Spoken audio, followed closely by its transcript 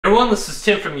Everyone, this is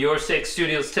Tim from OBS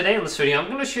Studios. Today in this video, I'm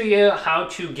going to show you how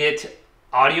to get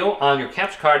audio on your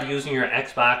capture card using your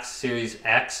Xbox Series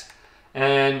X.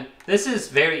 And this is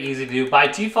very easy to do. By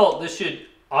default, this should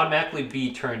automatically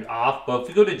be turned off. But if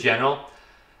we go to General,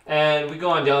 and we go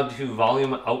on down to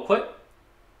Volume Output,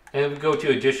 and we go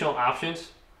to Additional Options,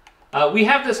 we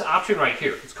have this option right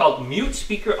here. It's called Mute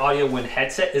Speaker Audio when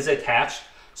Headset is Attached.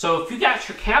 So if you got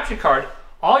your capture card,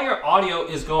 all your audio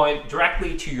is going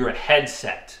directly to your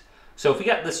headset. So if we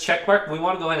got this check mark, we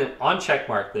want to go ahead and uncheck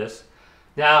mark this.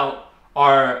 Now,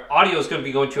 our audio is going to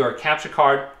be going to our capture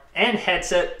card and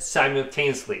headset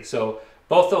simultaneously. So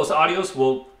both those audios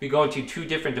will be going to two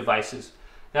different devices.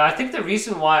 Now, I think the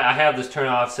reason why I have this turned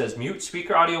off says mute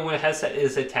speaker audio when a headset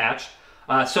is attached.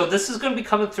 So this is going to be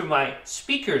coming through my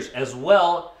speakers as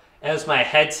well as my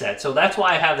headset. So that's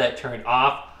why I have that turned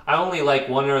off. I only like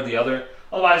one or the other.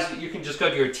 Otherwise, you can just go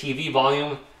to your TV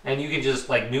volume and you can just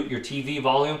like mute your TV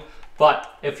volume.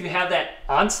 But if you have that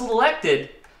unselected,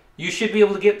 you should be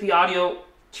able to get the audio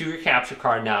to your capture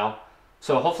card now.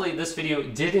 So hopefully this video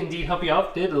did indeed help you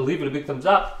out. Did leave it a big thumbs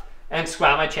up and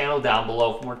subscribe my channel down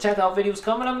below for more tech out videos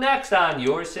coming up next on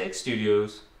OBS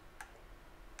Studios.